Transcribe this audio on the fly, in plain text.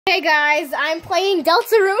Hey guys, I'm playing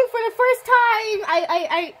Deltarune for the first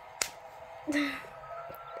time.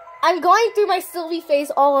 I'm going through my Sylvie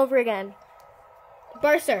phase all over again.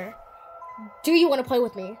 Burser, do you want to play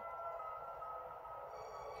with me?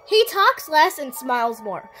 He talks less and smiles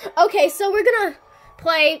more. Okay, so we're gonna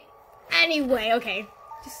play anyway. Okay,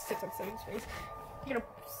 just sit on Sylvie's face. I'm gonna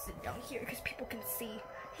sit down here because people can see.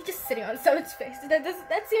 He's just sitting on someone's face.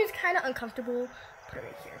 That seems kind of uncomfortable. Put it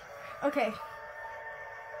right here. Okay.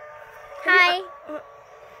 Hi.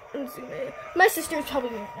 My sister's probably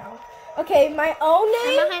here now. Okay, my own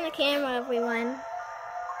name. I'm behind the camera, everyone.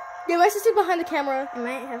 Yeah, my sister's behind the camera. I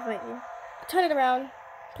might have like you. Turn it around,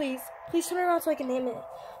 please. Please turn it around so I can name it.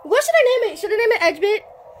 What should I name it? Should I name it Edgebit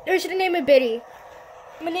or should I name it Bitty?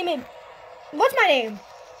 I'm gonna name it. What's my name?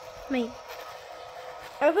 Me.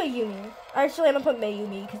 I'm gonna put Yumi. Actually, I'm gonna put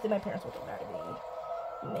Mayumi because then my parents will get mad at me.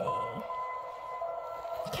 May.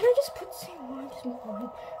 Can I just put the same one? Just move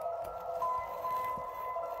on.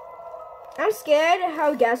 I'm scared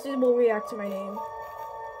how guests will react to my name.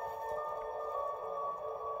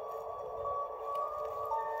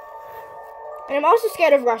 And I'm also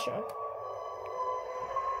scared of Russia.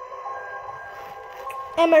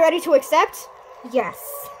 Am I ready to accept? Yes.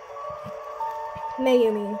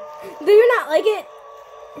 Mayumi. Do you not like it?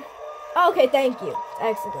 Okay, thank you.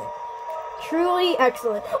 Excellent. Truly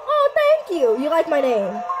excellent. Oh, thank you. You like my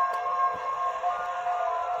name.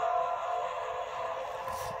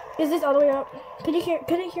 Is this all the way up? Can you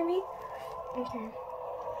hear me? Okay.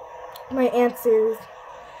 My answers.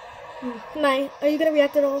 Mai, are you gonna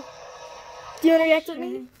react at all? Do you wanna react with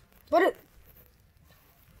me? What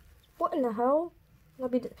in the hell?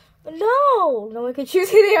 No one can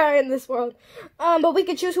choose who they are in this world. But we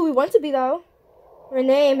can choose who we want to be though. Her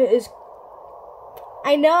name is.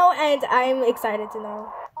 I know, and I'm excited to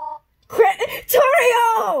know.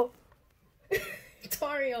 Torio.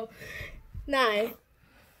 Torio. Nai.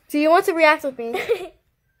 Do you want to react with me?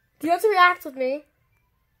 Do you want to react with me?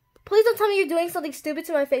 Please don't tell me you're doing something stupid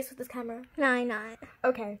to my face with this camera. No, I'm not.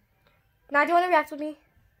 Okay. Now, do you want to react with me?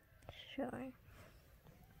 Sure.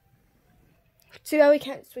 Too bad we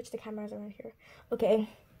can't switch the cameras around here. Okay.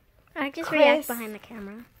 I just Chris. react behind the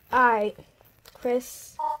camera. Alright.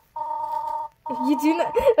 Chris. If you do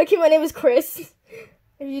not... Okay, my name is Chris.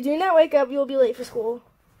 If you do not wake up, you'll be late for school.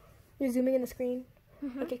 You're zooming in the screen?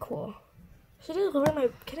 Mm-hmm. Okay, cool. Should I lower my...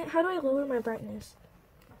 How do I lower my brightness?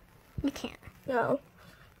 You can't. No.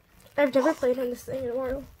 I've never played on this thing in a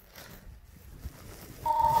while.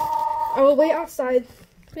 I will wait outside.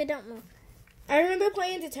 We don't move. I remember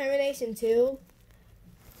playing Determination 2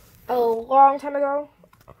 a long time ago.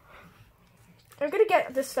 I'm gonna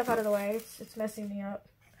get this stuff out of the way. It's messing me up.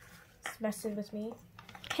 It's messing with me.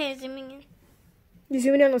 Okay, zooming in. You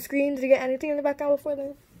zooming in on the screen? Did you get anything in the background before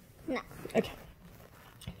then? No. Okay.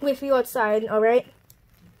 Wait for you outside, alright?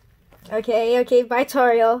 Okay, bye,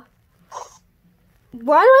 Toriel.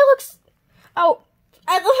 Why do I look... Oh,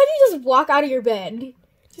 I love how you just walk out of your bed.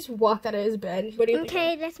 Just walked out of his bed. What do you think?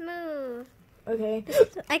 Okay, let's move. Okay.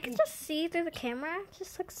 I can just see through the camera. It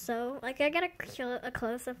just looks so... Like, I got a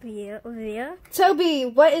close-up view. Toby,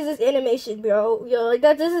 what is this animation, bro? Yo, like,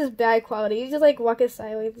 this is bad quality. You just, like, walk it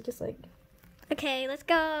sideways. Just, like... Okay, let's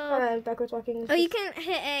go. Hold on, backwards walking. Oh, you can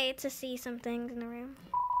hit A to see some things in the room.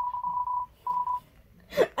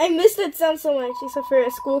 I miss that sound so much, except for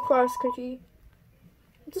a school cross country.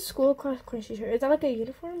 What's a school cross country shirt? Is that like a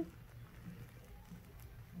uniform?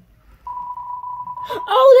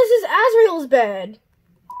 Oh, this is Azrael's bed.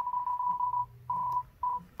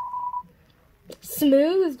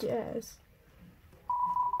 Smooth jazz.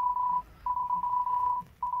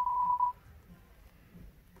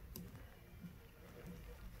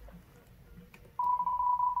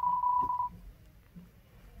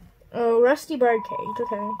 Oh, rusty bird cage.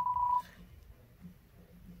 Okay.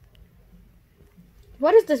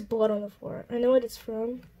 What is this blood on the floor? I know what it's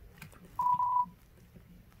from.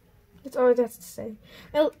 That's all it has to say.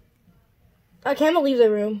 I can't leave the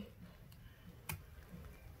room.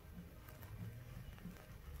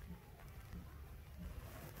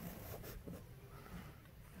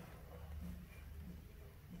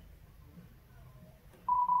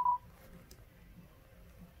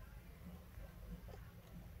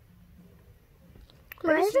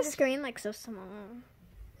 Why is the screen like so small?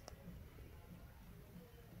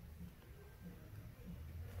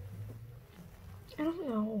 I don't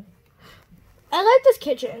know. I like this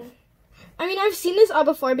kitchen. I mean, I've seen this all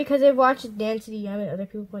before because I've watched Dance to the Yum and other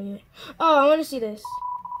people play it. Oh, I want to see this.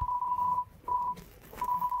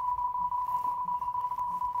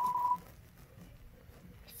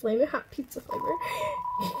 Flaming hot pizza flavor.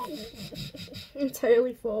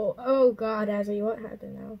 Entirely full. Oh God, Azzy, what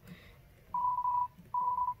happened now?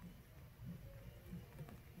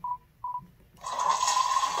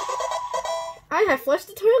 I had flushed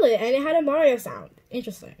the toilet and it had a Mario sound.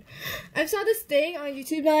 Interesting. I saw this thing on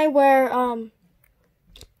YouTube now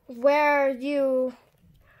where you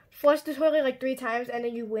flush the toilet like 3 times and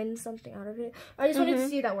then you win something out of it. I just wanted to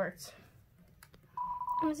see if that worked.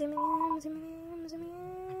 I'm zooming in.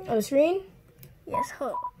 On the screen? Yes,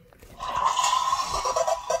 hold.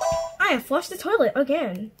 I have flushed the toilet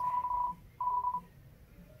again.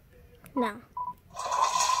 No.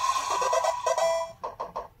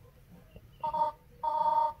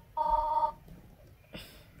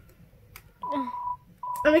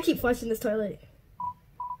 I'm gonna keep flushing this toilet.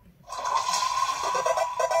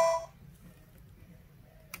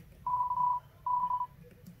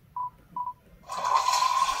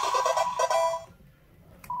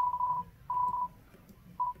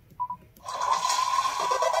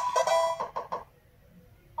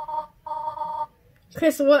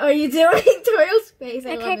 Chris, what are you doing? Toriel's face.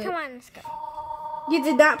 I Okay, love it. come on, let's go. You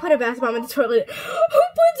did not put a bath bomb in the toilet. Who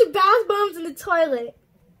puts bath bombs in the toilet?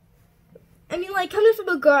 I mean, like, coming from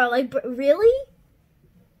a girl, like, really?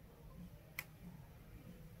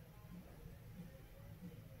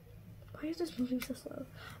 Why is this moving so slow?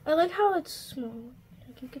 I like how it's small.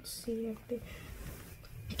 Like, you could see everything.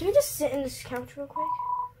 Can I just sit in this couch real quick?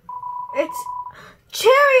 It's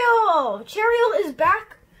Cheryl! Cheryl is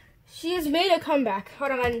back. She has made a comeback.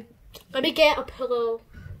 Hold on. Let me get a pillow.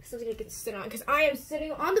 Something I can sit on. Because I am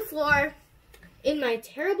sitting on the floor in my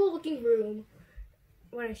terrible looking room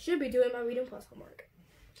when I should be doing my reading plus homework.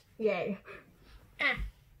 Yay.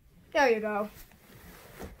 There you go.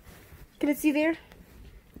 Can it see there?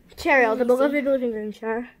 Cheryl, the beloved living room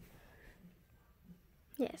chair.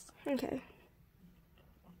 Yes. Okay.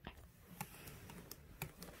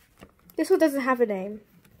 This one doesn't have a name.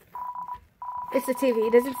 It's the TV.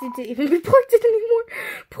 It doesn't seem to even be plugged in anymore.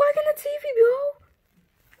 Plug in the TV, bro.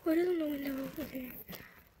 What is in the window? Okay.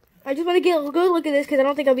 I just want to get a good look at this because I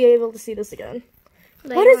don't think I'll be able to see this again.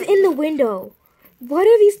 What is in the window? What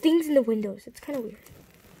are these things in the windows? It's kind of weird.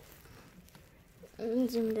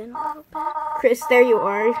 Zoomed in a little bit. Chris, there you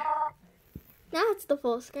are. Now it's the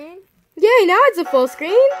full screen. Yay, now it's a full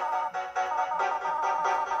screen.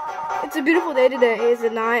 It's a beautiful day today, is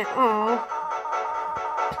it not? Aw.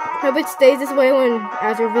 Hope it stays this way when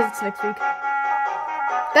Azra visits next week.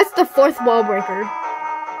 That's the 4th wall breaker.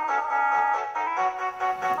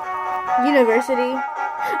 University.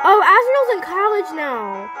 Oh, Azrael's in college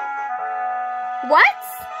now. What?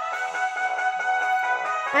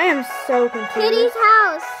 I am so confused. Kitty's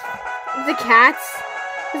house. The cats?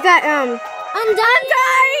 Is that,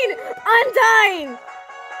 Undyne!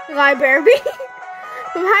 Library.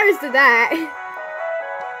 From Harris to that.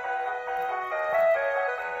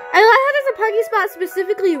 I love how there's a parking spot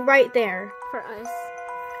specifically right there. For us.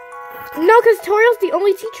 No, because Toriel's the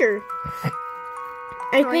only teacher.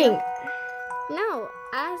 I think. No,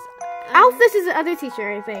 as... Alphys is the other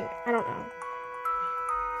teacher, I think. I don't know.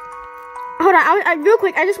 Hold on, I real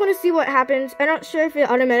quick, I just want to see what happens. I'm not sure if it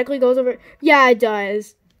automatically goes over. Yeah, it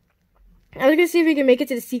does. I was going to see if we can make it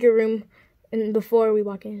to the secret room before we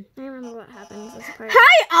walk in. I remember what happens this part.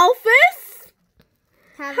 Hi, Alphys!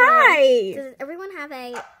 Hi! Does everyone have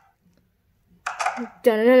a...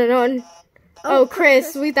 Dun-dun-dun-dun-dun. Oh,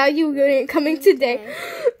 Chris, we thought you were coming today.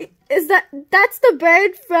 Okay. That's the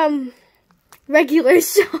bird from regular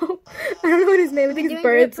show. I don't know what his name is. I think it's Birdsley.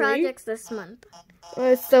 We're doing projects this month.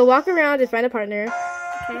 So walk around and find a partner.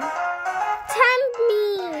 Okay.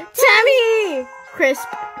 Tammy! Crisp.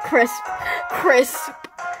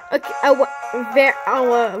 Okay,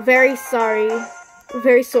 very sorry.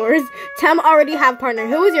 Very sore. Tam already have partner.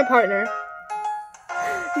 Who is your partner?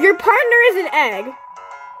 Your partner is an egg.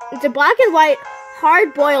 It's a black and white,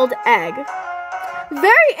 hard-boiled egg.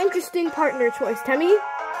 Very interesting partner choice, Tammy.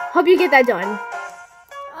 Hope you get that done.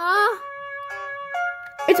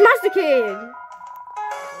 It's Monster Kid.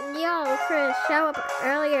 Yo, Chris, show up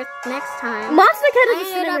earlier next time. Monster Kid is I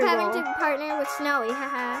ended up having to partner with Snowy,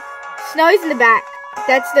 haha. Snowy's in the back.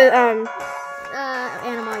 That's the,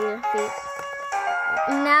 animal you defeat.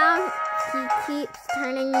 Now he keeps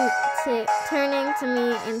turning to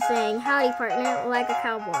me and saying, "Howdy, partner," like a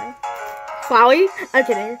cowboy. Flowey? I'm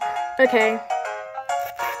kidding. Okay.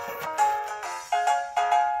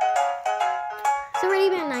 It's already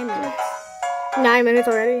been 9 minutes. 9 minutes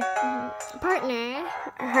already? Partner.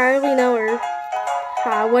 I hardly know her.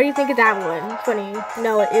 What do you think of that one? Funny.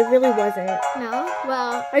 No, it really wasn't. No?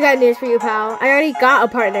 Well... I got news for you, pal. I already got a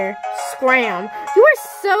partner. Scram. You are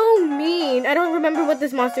so mean. I don't remember what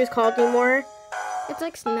this monster is called anymore. It's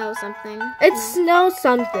like snow something. It's snow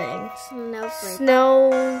something. Snowflake.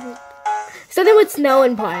 Snow. Something with snow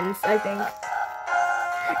and puns, I think.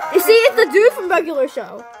 You see, it's the dude from regular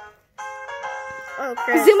show. Oh,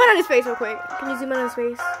 Chris. Zoom in on his face real quick. Can you zoom in on his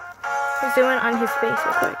face? Zoom in on his face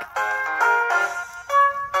real quick.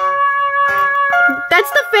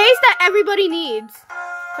 That's the face that everybody needs.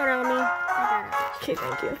 Hold on, let me. I got it. Okay,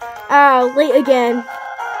 thank you. Late again.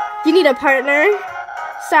 You need a partner?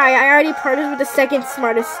 Sorry, I already partnered with the second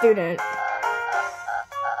smartest student.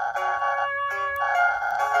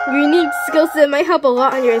 Your unique skill set might help a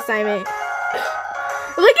lot on your assignment.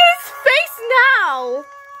 Look at his face now!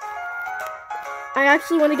 I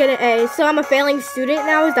actually want to get an A, so I'm a failing student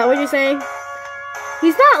now? Is that what you're saying?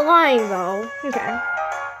 He's not lying, though. Okay.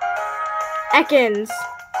 Ekans.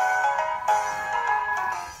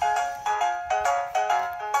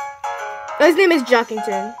 His name is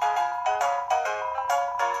Jockington.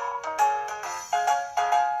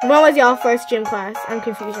 When was y'all first gym class? I'm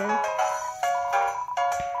confusion.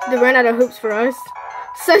 They ran out of hoops for us.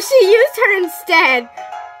 So she used her instead.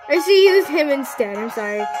 Or she used him instead. I'm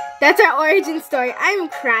sorry. That's our origin story. I'm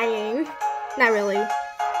crying. Not really.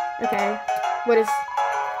 Okay. What is...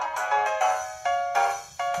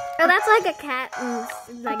 Oh, that's like a cat.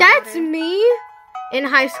 Like That's water. me in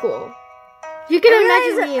high school. You can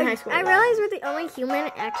imagine me in high school. I realize we're the only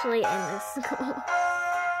human actually in this school.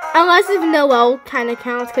 Unless if Noelle kind of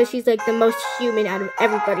counts because she's like the most human out of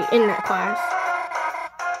everybody in that class.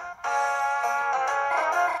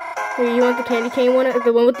 Here, you want the candy cane one or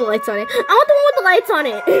the one with the lights on it? I want the one with the lights on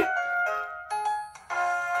it!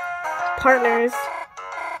 Partners.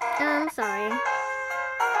 I'm sorry.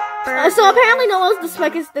 So apparently Noelle's the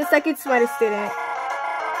second smartest student.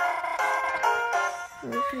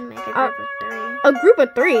 We can make a group of 3. A group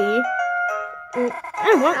of 3? I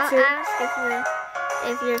want I'll to. ask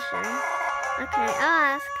if you're sure. Okay,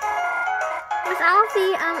 I'll ask. Miss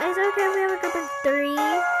Alfie, is it okay if we have a group of 3?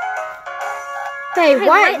 Hey, what?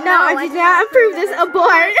 what? No, I did not approve this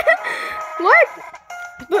abort. What?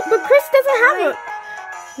 But Chris doesn't have a...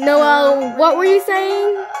 Noelle, what were you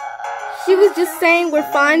saying? She was just saying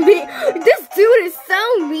we're fine being... This dude is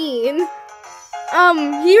so mean.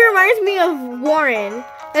 He reminds me of Warren.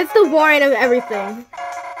 That's the Warren of everything.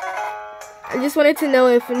 I just wanted to know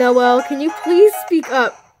if Noelle, can you please speak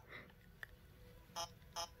up?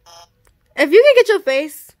 If you can get your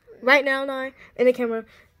face right now, Nai, in the camera.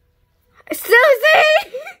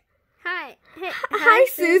 Susie! Hi. Hey, Hi,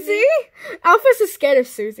 Susie. Alpha's so scared of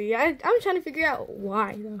Susie. I'm trying to figure out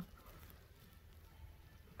why, though.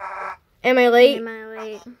 Am I late? Am I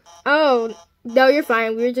late? Oh, no, you're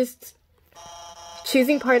fine. We were just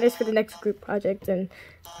choosing partners for the next group project, and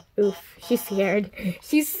oof, she's scared.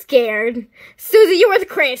 She's scared. Susie, you're with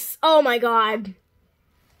Chris. Oh my god.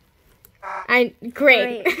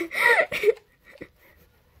 Great.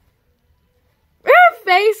 Her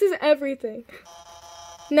face is everything.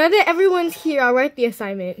 Now that everyone's here, I'll write the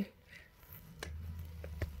assignment.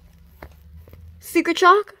 Secret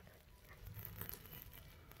chalk?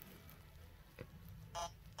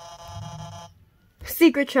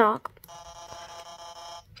 Secret chalk.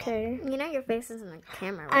 Okay. You know your face is in the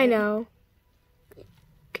camera, right? I know.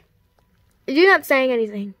 You're not saying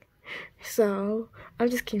anything. So, I'm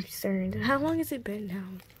just concerned. How long has it been now?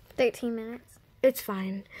 13 minutes. It's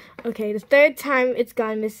fine. Okay, the third time it's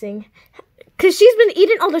gone missing. Because she's been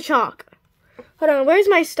eating all the chalk. Hold on, where's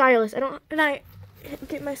my stylus? Can I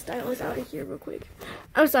get my stylus out of here real quick?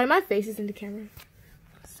 I'm sorry, my face is in the camera.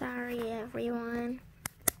 Sorry, everyone.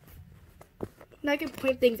 Now I can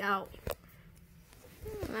point things out.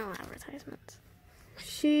 No advertisements.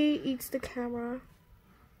 She eats the camera.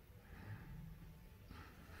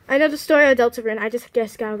 I know the story of Deltarune. I just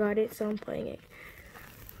guessed Gal got it, so I'm playing it.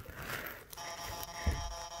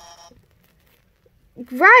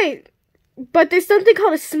 Right. But there's something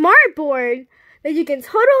called a smart board that you can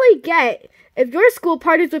totally get if your school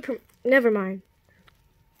partners with... Never mind.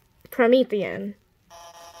 Promethean.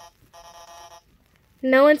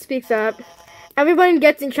 No one speaks up. Everyone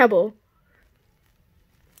gets in trouble.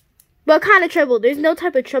 What kind of trouble? There's no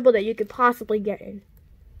type of trouble that you could possibly get in.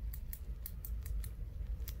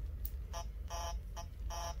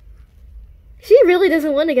 She really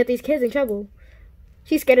doesn't want to get these kids in trouble.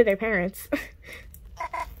 She's scared of their parents.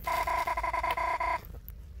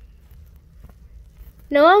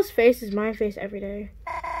 Noelle's face is my face every day.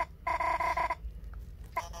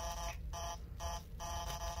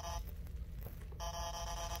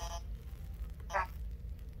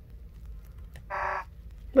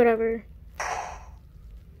 Whatever.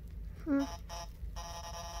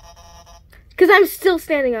 Because I'm still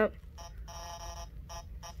standing up.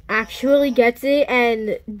 Actually gets it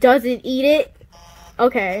and doesn't eat it.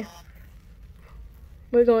 Okay.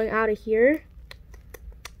 We're going out of here.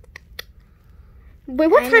 Wait,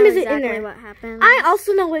 what time is it in there? What happens. I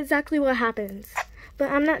also know exactly what happens.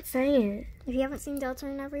 But I'm not saying it. If you haven't seen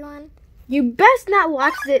Deltarune, everyone, you best not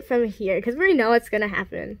watch it from here, because we know what's going to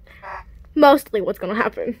happen. Mostly what's going to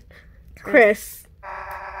happen. Chris.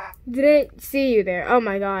 Didn't see you there. Oh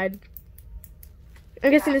my god. I'm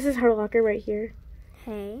guessing this is her locker right here.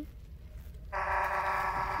 Hey.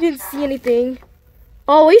 Didn't see anything.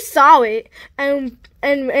 Oh, we saw it. And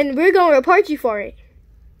we're going to report you for it.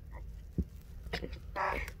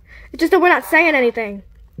 It's just that we're not saying anything.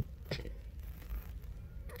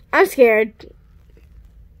 I'm scared.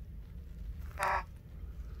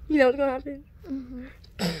 You know what's gonna happen? Mm-hmm.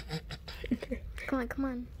 Okay. Come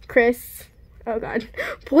on. Chris. Oh god.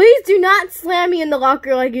 Please do not slam me in the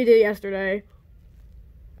locker like you did yesterday.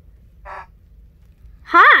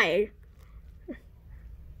 Hi.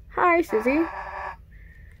 Hi, Susie.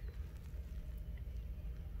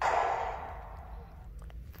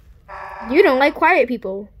 You don't like quiet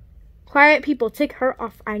people. Quiet people tick her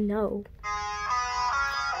off, I know.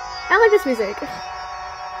 I like this music.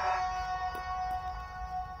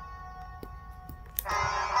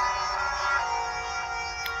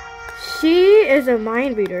 She is a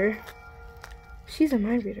mind reader. She's a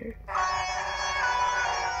mind reader.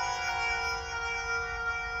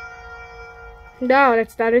 No,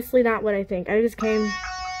 that's honestly not what I think. I just came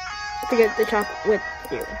to get the chocolate with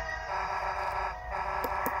you.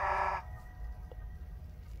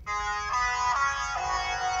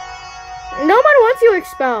 No one wants you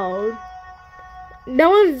expelled. No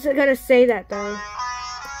one's gonna say that though.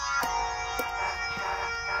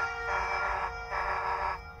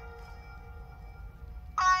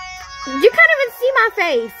 You can't even see my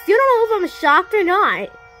face. You don't know if I'm shocked or not.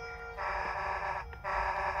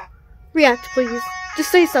 React, please.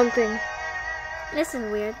 Just say something. This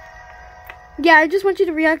is weird. Yeah, I just want you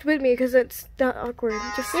to react with me because it's not awkward.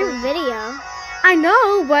 Just Your say. video. I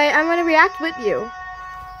know, but I'm gonna react with you.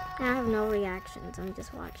 I have no reactions. I'm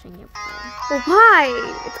just watching you play. Well,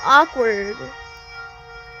 why? It's awkward.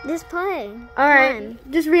 Just play.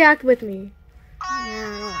 Alright, just react with me. Yeah, I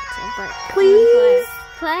don't want to, but Please?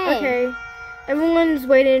 play. Okay. Everyone's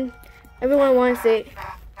waiting. Everyone wants it.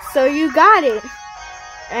 So you got it.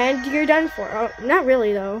 And you're done for. Oh, not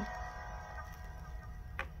really, though.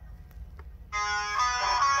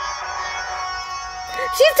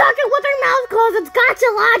 She's talking with her mouth closed. It's gotcha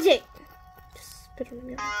logic. Just spit in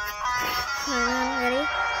the mouth. Ready?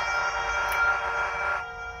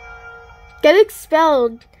 Get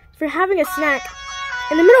expelled for having a snack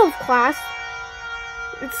in the middle of class.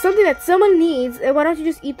 It's something that someone needs, and why don't you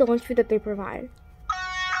just eat the lunch food that they provide?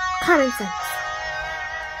 Common sense.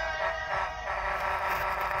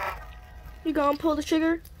 You gonna pull the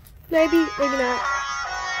trigger? Maybe, maybe not.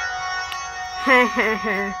 Ha ha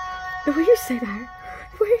ha. The way you say that.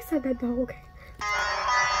 The way you said that though, okay.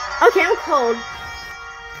 Okay, I'm cold.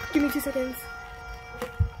 Give me 2 seconds.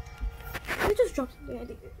 I just dropped something I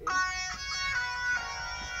think.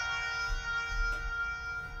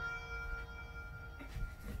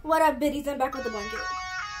 What up, Bitties? I'm back with the blanket.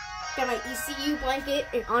 Got my ECU blanket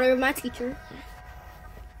in honor of my teacher.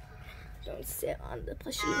 Don't sit on the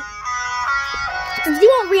plushie. Since you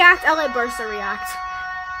won't react, I'll let Bursa react.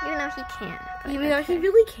 Even though he can't. Even though he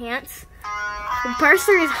really can't.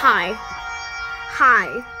 Bursa is high.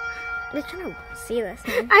 High. They're trying to see this.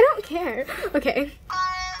 Man. I don't care. Okay.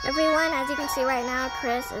 Everyone, as you can see right now,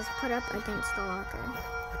 Chris is put up against the locker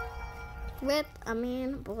with a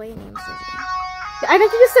boy named Susie. I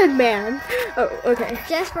thought you just said man. Oh, okay.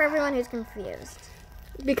 Just for everyone who's confused.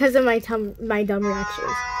 Because of my dumb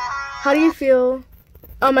reactions. How do you feel?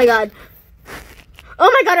 Oh my god. Oh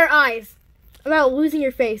my god, our eyes. About losing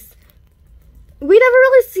your face. We never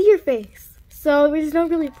really see your face. So there's no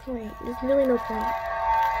really point. There's really no point.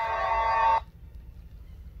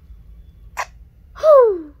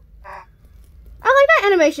 Whew. I like that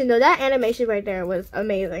animation though. That animation right there was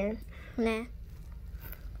amazing. Nah.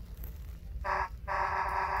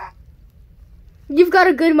 You've got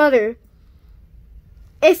a good mother.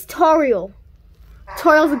 It's Toriel.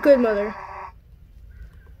 Toriel's a good mother.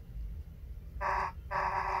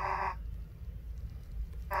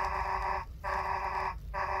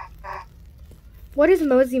 What does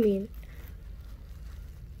Mosey mean?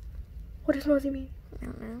 What does Mosey mean? I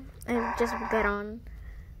don't know. I just get on.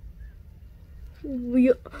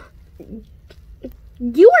 You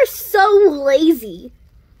are so lazy.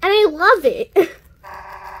 And I love it.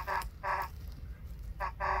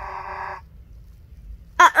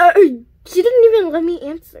 She didn't even let me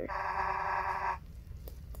answer.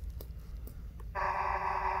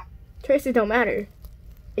 Choices don't matter.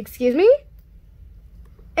 Excuse me?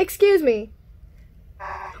 Excuse me.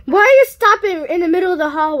 Why are you stopping in the middle of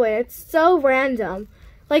the hallway? It's so random.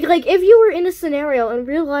 Like if you were in a scenario in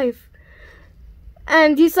real life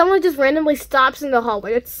and someone just randomly stops in the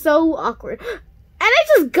hallway, it's so awkward. And I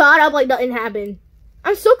just got up like nothing happened.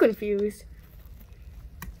 I'm so confused.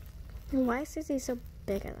 Why is Susie so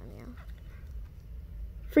bigger than you?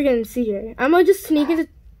 Freaking see her. I'm gonna just sneak into.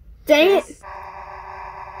 Dang it!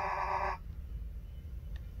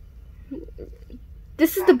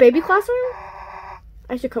 This is the baby classroom?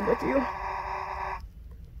 I should come with you.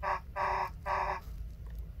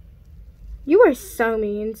 You are so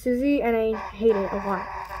mean, Susie, and I hate it a lot.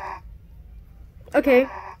 Okay.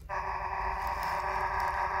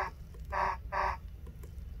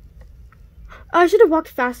 Oh, I should have walked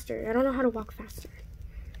faster. I don't know how to walk faster.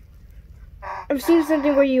 I've seen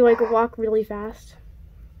something where you like walk really fast.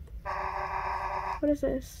 What is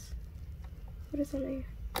this? What is something?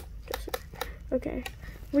 Okay.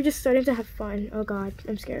 We're just starting to have fun. Oh god,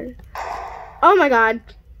 I'm scared. Oh my god.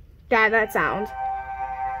 That sound.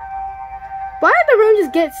 Why did the room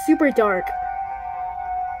just get super dark?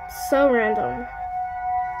 So random.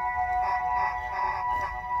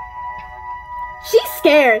 She's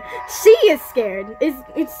scared. She is scared. It's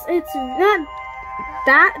not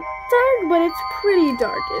that dark, but it's pretty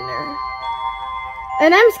dark in there.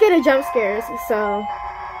 And I'm scared of jump scares, so.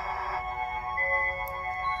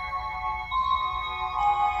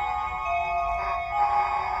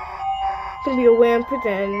 It's gonna be a wimp,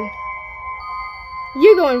 then.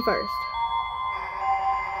 You going first.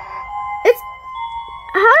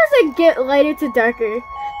 How does it get lighter to darker?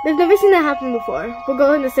 I've never seen that happen before. We'll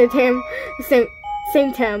go in the same time.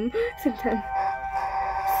 Same time.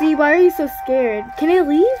 See, why are you so scared? Can I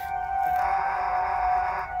leave?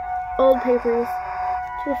 Old papers.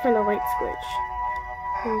 Try to find a light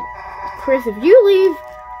switch. And Chris, if you leave...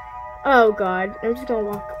 Oh god, I'm just gonna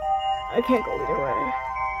walk. I can't go either way.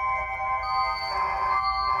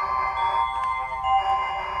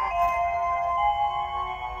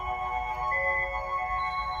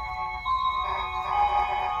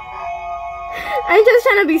 I'm just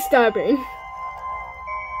trying to be stubborn.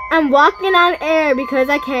 I'm walking on air because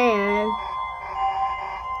I can.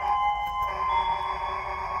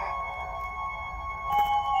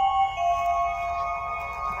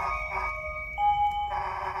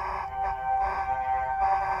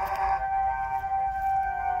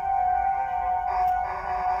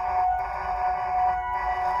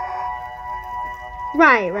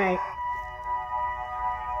 Right.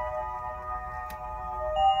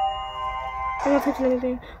 I'm not touching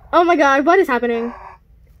anything. Oh my god, what is happening?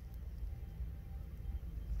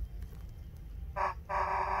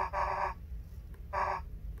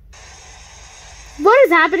 What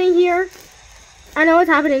is happening here? I know what's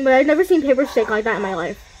happening, but I've never seen paper shake like that in my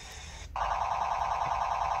life.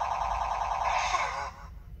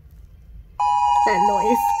 That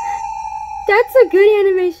noise. That's a good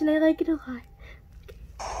animation. I like it a lot.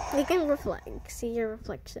 You can reflect. See your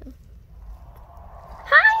reflection.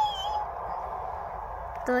 Hi!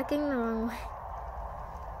 They're looking the wrong way.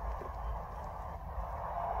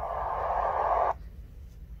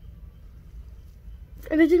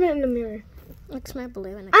 I just went in the mirror. Looks my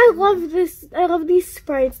blue in the I camera. love this. I love these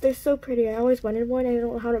sprites. They're so pretty. I always wanted one. I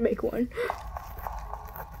don't know how to make one.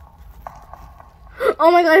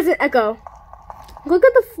 Oh my god, it's an echo. Look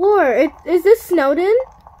at the floor. Is this Snowden?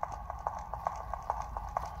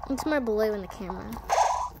 It's more blue in the camera.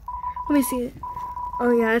 Let me see it.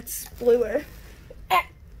 Oh yeah, it's bluer.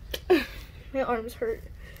 My arms hurt.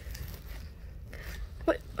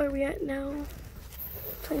 What are we at now?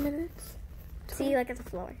 20 minutes? See, like at the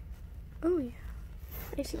floor. Oh yeah.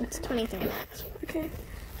 I see. It's 23 minutes. Okay.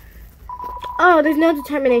 Oh, there's no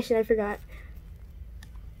determination. I forgot.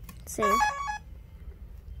 Save.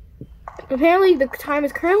 Apparently the time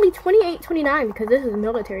is currently 28:29 because this is a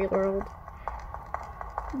military world.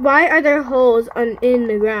 Why are there holes in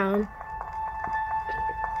the ground?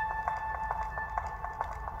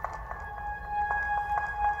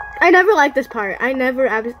 I never liked this part. I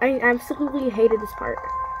absolutely hated this part.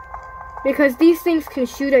 Because these things can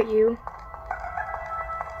shoot at you.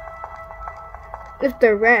 If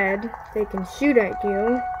they're red, they can shoot at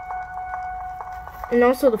you. And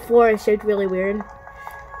also the floor is shaped really weird.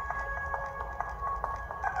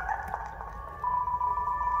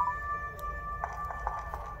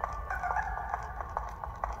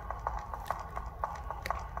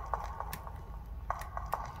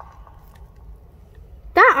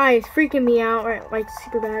 That eye is freaking me out like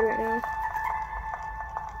super bad right now.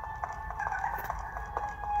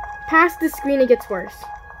 past the screen, it gets worse.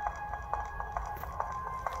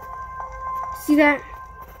 See that?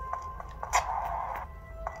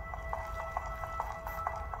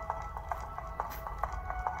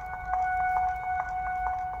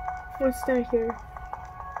 What's down here?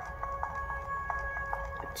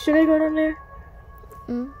 Should I go down there?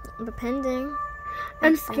 Depending.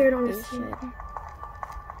 I'm scared, honestly.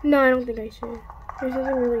 No, I don't think I should. There's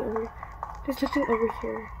nothing really over. There's nothing over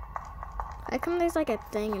here. How come there's like a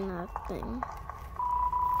thing in the thing?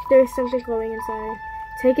 There's something glowing inside.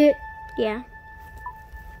 Take it. Yeah.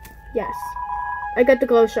 Yes. I got the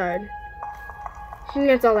glow shard. I think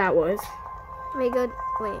that's all that was. Wait, good.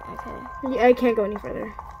 Wait, okay. Yeah, I can't go any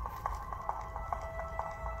further.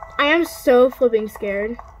 I am so flipping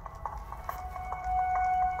scared.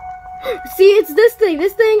 See, it's this thing.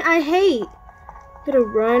 This thing I hate. Gotta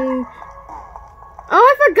run. Oh,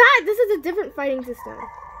 I forgot. This is a different fighting system.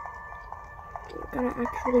 Gotta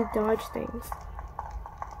actually dodge things.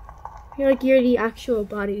 You're the actual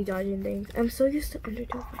body dodging things. I'm so used to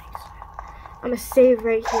Undertale fighting style. I'm gonna save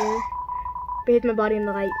right here. Bathe my body in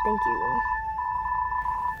the light. Thank you.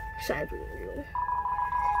 Shine through you.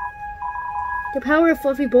 The power of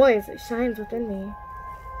fluffy boys, it shines within me.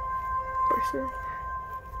 Berser.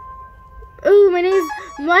 Oh, my name is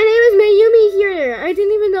Mayumi here. I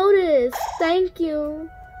didn't even notice. Thank you.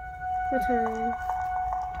 Return.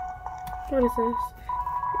 What is this?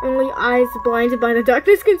 Only eyes blinded by the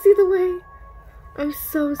darkness can see the way. I'm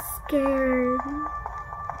so scared.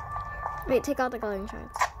 Wait, take out the glowing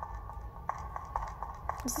shards.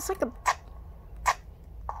 Is this like a...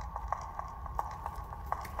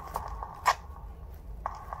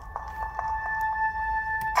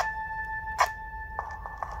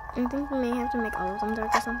 I think we may have to make all of them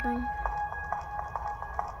dark or something.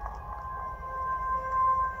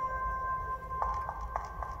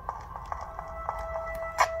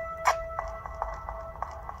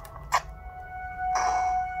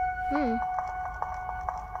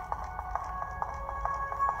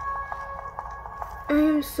 I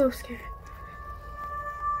am so scared.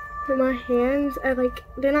 With my hands,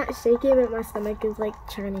 they're not shaking, but my stomach is like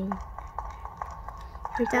churning.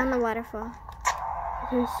 Down the waterfall.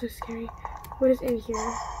 That is so scary. What is in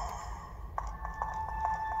here?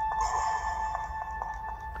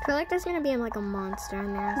 I feel like there's gonna be like a monster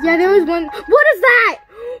in there. Yeah, there was one. What is that?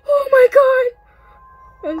 Oh my god!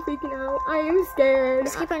 I'm freaking out. I am scared.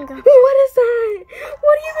 Just keep on going. What is that?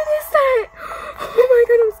 What even is that? Oh my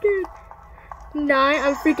god, I'm scared.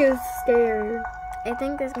 I'm freaking scared. I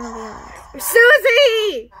think there's gonna be a monster.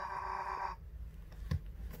 Susie!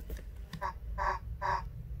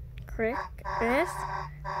 Chris?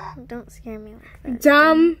 Don't scare me like that.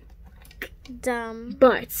 Dumb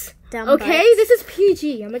butts. Dumb okay, butts. This is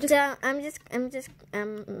PG. I'm just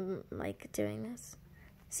like doing this.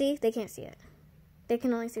 See, they can't see it. They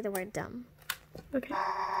can only see the word dumb. Okay.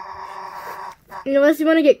 Unless you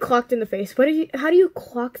want to get clocked in the face. How do you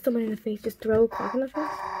clock someone in the face? Just throw a clock in the face?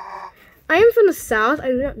 I am from the south. I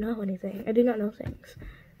do not know anything. I do not know things.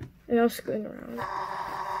 And I'm screwing around.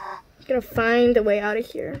 I'm gonna find a way out of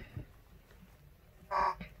here.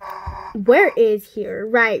 Where is here?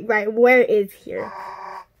 Right. Where is here?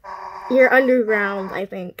 You're underground, I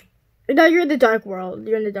think. No, you're in the dark world.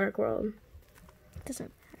 You're in the dark world.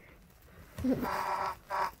 Doesn't matter.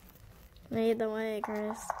 Lead the way,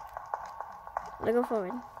 Chris. Go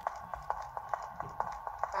forward.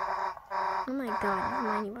 Oh my god,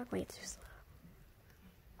 Hermione walk way too slow.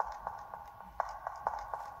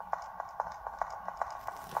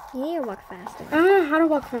 You need to walk faster. I don't know how to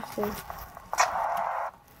walk faster.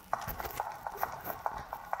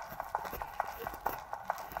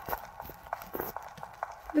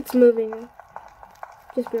 It's moving.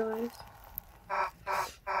 Just realized.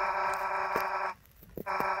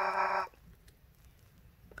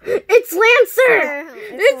 It's Lancer!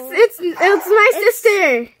 It's my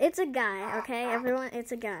sister! It's a guy, okay? Everyone,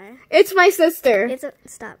 it's a guy. It's my sister. It's a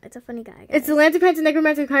funny guy, guys. It's a Lancer, Panther,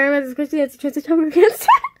 Necromancer, Chiromancer, Christian, it's a Transitomer Cancer.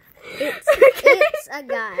 It's a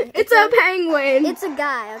guy. It's a penguin. It's a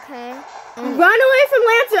guy, okay? And run away from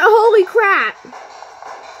Lancer! Holy crap!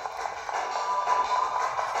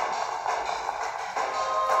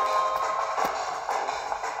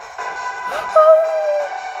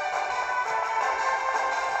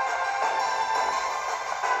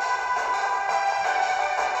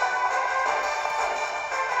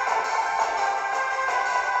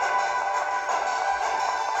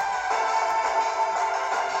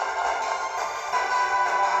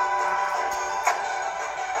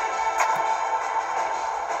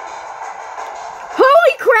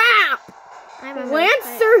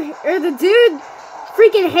 Lancer, or the dude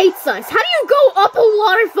freaking hates us. How do you go up a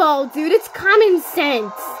waterfall, dude? It's common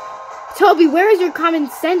sense. Toby, where is your common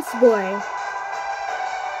sense, boy?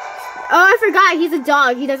 Oh, I forgot. He's a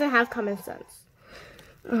dog. He doesn't have common sense.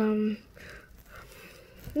 Man,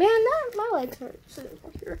 my legs hurt. Sitting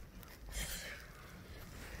here.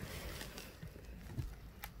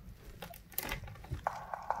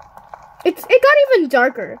 It got even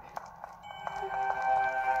darker.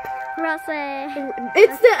 Rosé.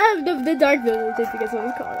 It's the dark village. I think it's what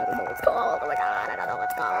it's called. I don't know what it's called. Oh my god, I don't know what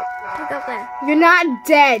it's called. Look up there. You're not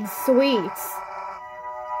dead, sweet.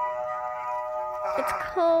 It's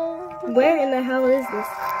cold. Where in the hell is this?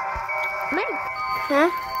 Mike. Huh?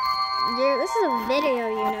 This is a video,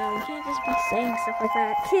 you know. You can't just be saying stuff like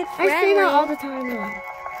that. Kid I friendly. say that all the time now.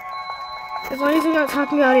 As long as you're not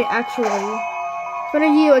talking about it actually. In front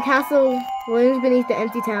of you, a castle looms beneath the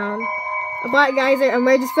empty town. A black geyser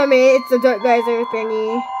emerges from it. It's a dark geyser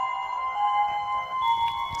thingy.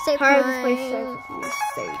 Safe Part of this place says you're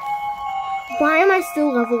safe. Why am I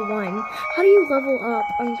still level 1? How do you level up?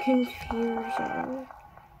 I'm confused.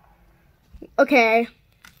 Okay.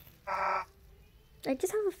 I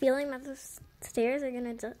just have a feeling that the stairs are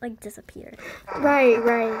gonna disappear. Right.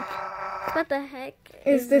 What the heck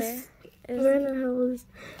Is this? Where the hell is?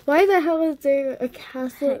 Why the hell is there a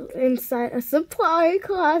castle inside a supply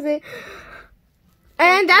closet?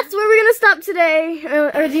 And that's where we're gonna stop today.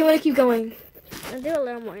 Or do you want to keep going? I'll do a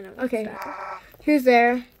little more. Okay. Who's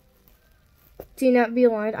there? Do not be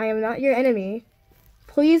alarmed. I am not your enemy.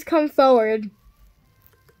 Please come forward.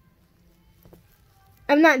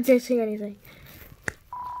 I'm not ditching anything.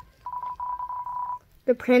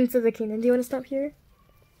 The Prince of the Kingdom. Do you want to stop here?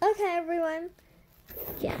 Okay, everyone.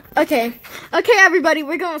 Yeah. Okay, everybody.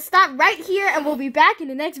 We're going to stop right here, and we'll be back in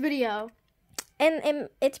the next video. And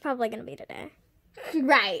it's probably going to be today.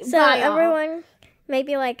 Right. So, bye, y'all. everyone,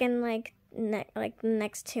 maybe in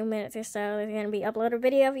next 2 minutes or so, there's going to be upload a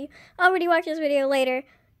video. If you already watched this video later,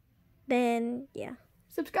 then, yeah.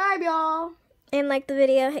 Subscribe, y'all. And like the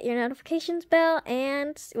video, hit your notifications bell,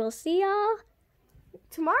 and we'll see y'all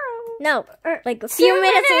tomorrow. No, Or like a few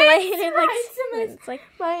minutes later.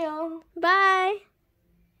 Bye, y'all. Bye.